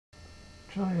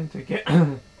Trying to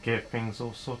get things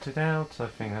all sorted out. I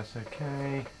think that's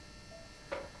okay.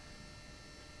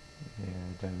 Yeah,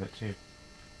 don't look too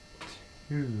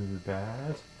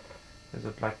bad. There's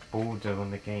a black border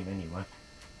on the game anyway.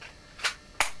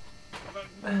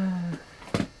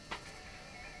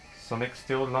 Sonic's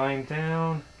still lying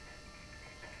down.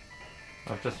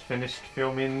 I've just finished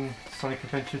filming Sonic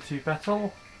Adventure 2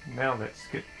 Battle. Now let's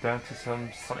get down to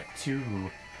some Sonic 2.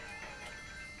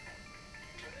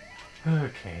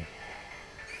 Okay.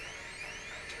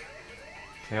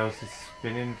 Tails is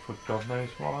spinning for God knows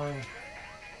why.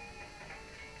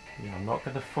 Yeah, I'm not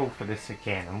going to fall for this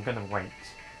again. I'm going to wait.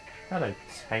 Hello,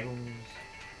 Tails.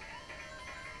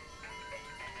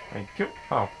 Thank you.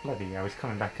 Oh, bloody hell, he's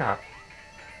coming back up.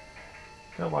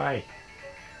 Go away.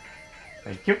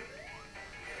 Thank you.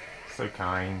 So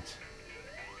kind.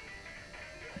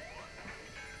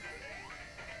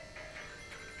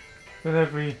 But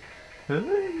every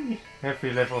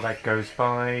level that goes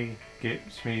by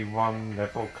gets me one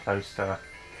level closer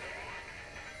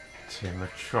to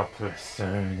Metropolis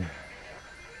Zone.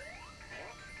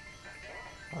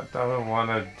 I don't want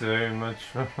to do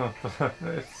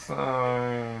Metropolis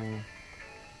Zone.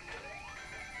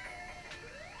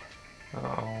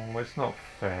 Oh, it's not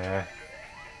fair.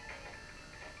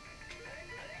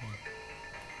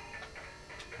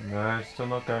 No, still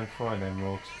not going for an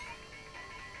emerald.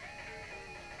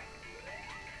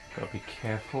 Gotta be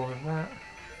careful with that.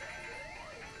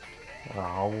 Oh,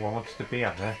 I wanted to be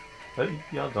up there. Oh,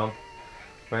 you're done.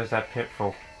 Where's that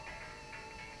pitfall?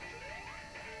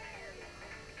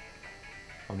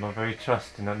 I'm not very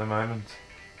trusting at the moment.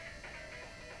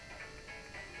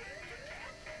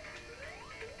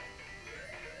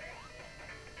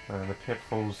 The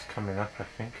pitfall's coming up, I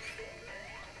think.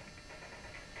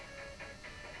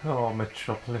 Oh,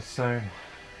 Metropolis Zone.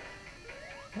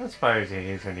 I suppose it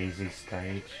is an easy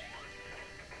stage.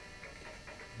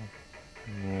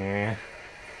 Yeah,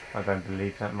 I don't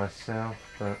believe that myself,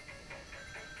 but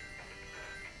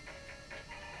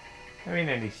I mean,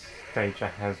 any stage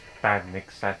that has bad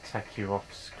nicks that attack you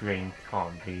off screen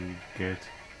can't be good.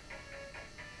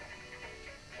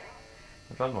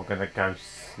 But I'm not going to go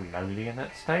slowly in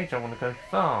that stage, I want to go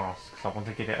fast, because I want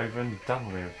to get it over and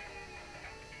done with.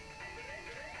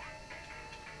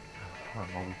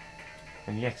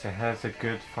 And yet it has a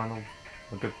good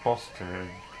boss to it,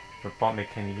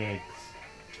 Robotnik and the eggs.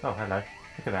 Oh, hello,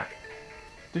 look at that.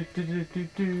 Do do do do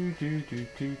do do do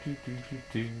do do do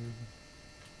do.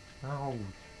 Oh.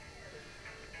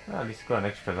 Well, at least got an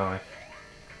extra life.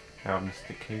 Now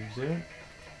Mr. Kuzu.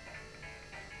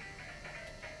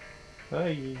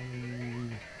 Hey.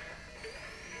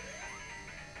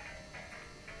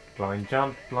 Blind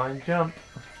jump, blind jump.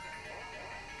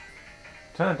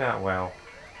 Turned out well.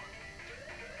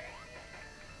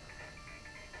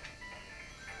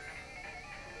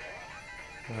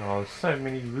 Oh, so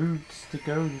many routes to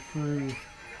go through.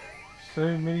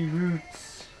 So many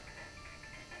routes.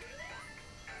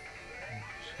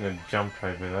 Just gonna jump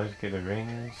over those, get the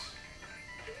rings.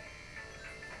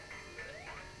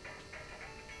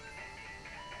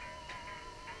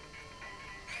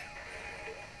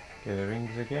 Get the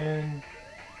rings again.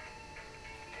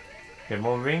 Get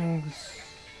more rings.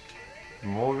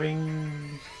 More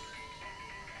rings.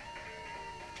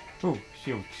 Oh,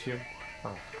 shield, shield.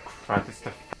 Oh crap, it's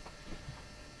the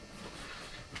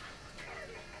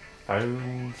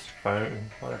phone.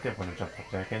 Well, I did want to jump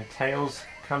up there again. Tails,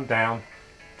 come down.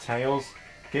 Tails,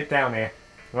 get down here.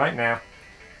 Right now.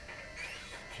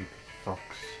 Stupid fox.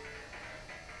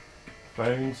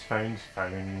 Phones.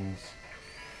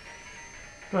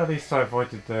 But at least I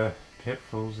avoided the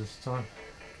pitfalls this time.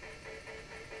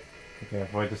 Okay,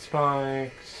 avoid the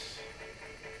spikes.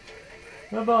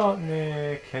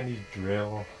 Robotnik, can you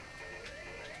drill?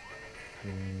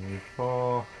 3,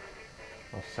 4.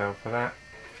 I'll sell for that.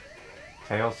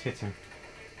 Tails, hit him.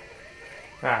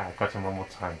 Ah, I got him one more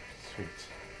time. Sweet.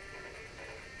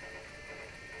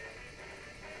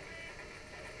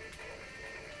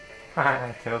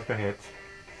 Haha, Tails got hit.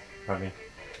 Funny.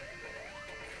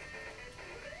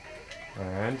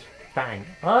 And bang.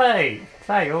 Hey!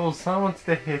 Tails, I wanted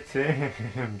to hit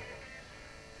him.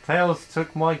 Tails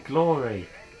took my glory.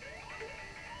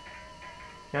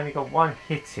 He only got one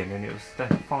hit in and it was the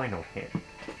final hit.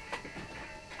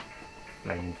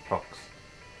 Flaming fox.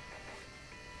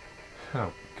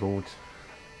 Oh god.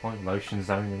 My motion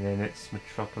zone and then it's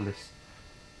Metropolis.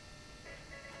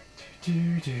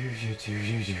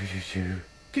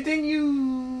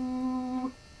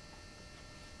 Continue!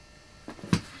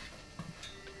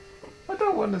 I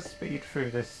don't want to speed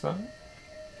through this, son.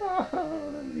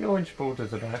 Oh, the orange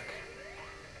borders are back.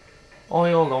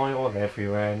 Oil, oil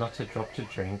everywhere, not a drop to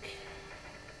drink.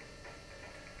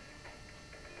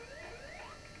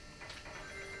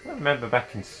 I remember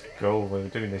back in school we were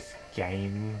doing this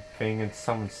game thing and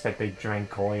someone said they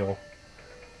drank oil.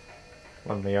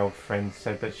 One of my old friends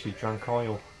said that she drank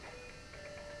oil.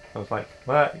 I was like,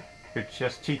 well, you're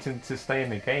just cheating to stay in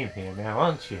the game here now,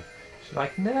 aren't you? She's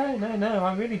like, no, no, no,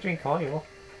 I really drink oil.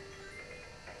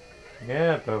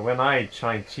 Yeah, but when I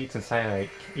try and cheat and say I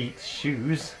eat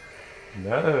shoes,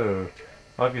 no.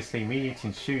 Obviously me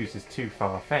eating shoes is too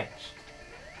far-fetched.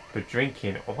 But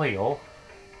drinking oil...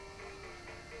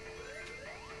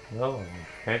 oh,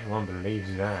 everyone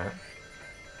believes that.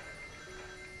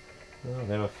 Oh,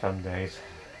 they were fun days.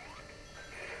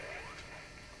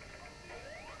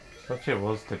 Such it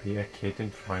was to be a kid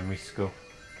in primary school.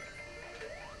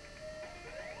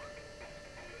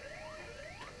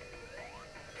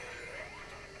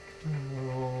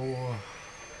 Oh,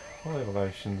 Oil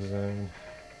Ocean Zone.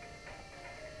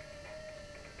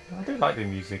 I do like the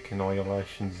music in Oil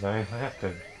Ocean Zone, I have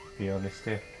to be honest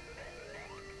here.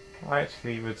 I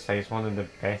actually would say it's one of the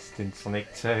best in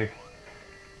Sonic 2.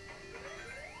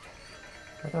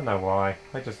 I don't know why,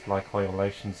 I just like Oil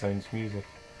Ocean Zone's music.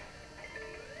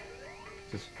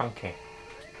 Just funky.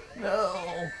 No!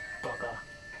 Bugger!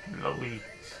 Louise!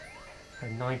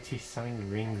 90 something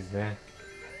rings there.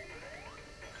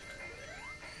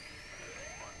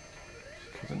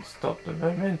 Just couldn't stop the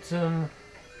momentum.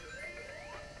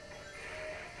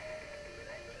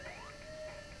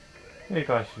 Maybe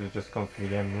I should have just gone for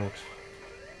the emerald.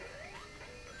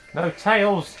 No,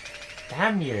 Tails!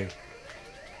 Damn you!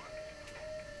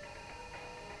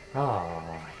 Oh,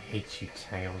 I hate you,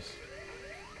 Tails.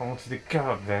 I wanted to go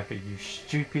up there, but you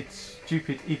stupid,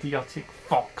 idiotic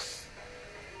fox!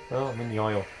 Oh, I'm in the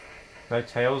oil. No,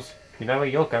 Tails, you know where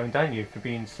you're going, don't you, for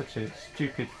being such a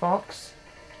stupid fox?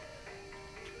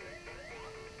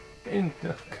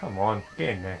 Come on, get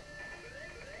in there.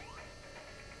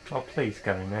 Oh, please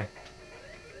go in there.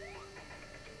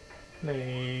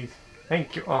 Please.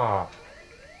 Thank you. Oh.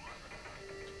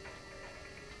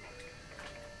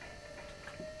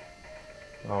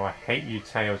 Oh, I hate you,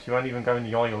 Tails. You won't even go in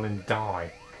the oil and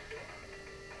die.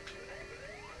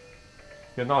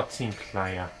 You're not a team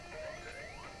player.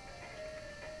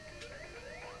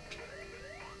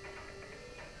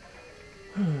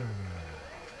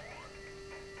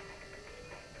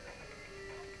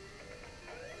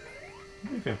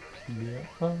 Moving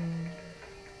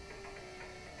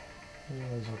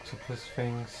those octopus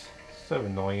things. So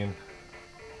annoying.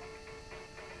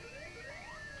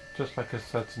 Just like a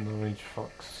certain orange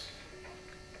fox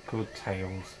called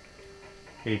Tails.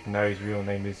 Even though his real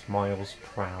name is Miles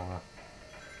per hour.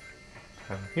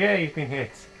 Yeah, you've been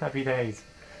hit. Happy days.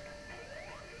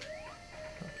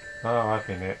 Oh, I've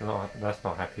been hit. No, that's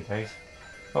not happy days.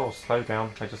 Oh, slow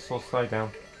down. I just saw slow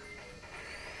down.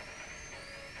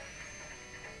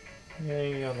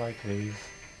 Yay, I like these.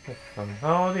 They're fun.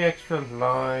 Oh, the extra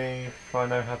life. I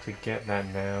know how to get that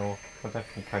now. I don't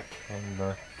think I can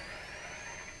though. I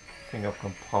think I've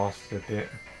gone past a bit.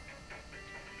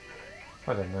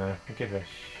 I don't know. I'll give it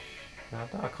a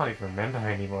I can't even remember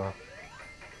anymore.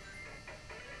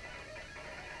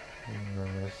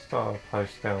 Start a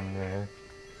post down there.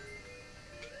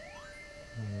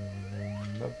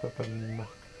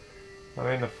 I'm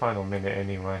in the final minute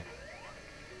anyway.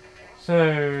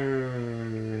 So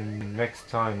next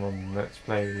time on Let's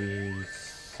Play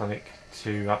Sonic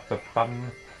 2 Up the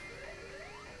Bum,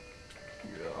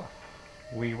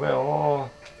 we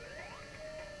will,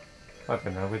 I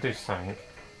don't know, we'll do something.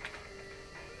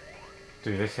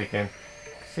 Do this again.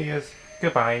 See yous.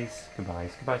 Goodbyes.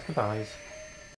 Goodbyes. Goodbyes. Goodbyes.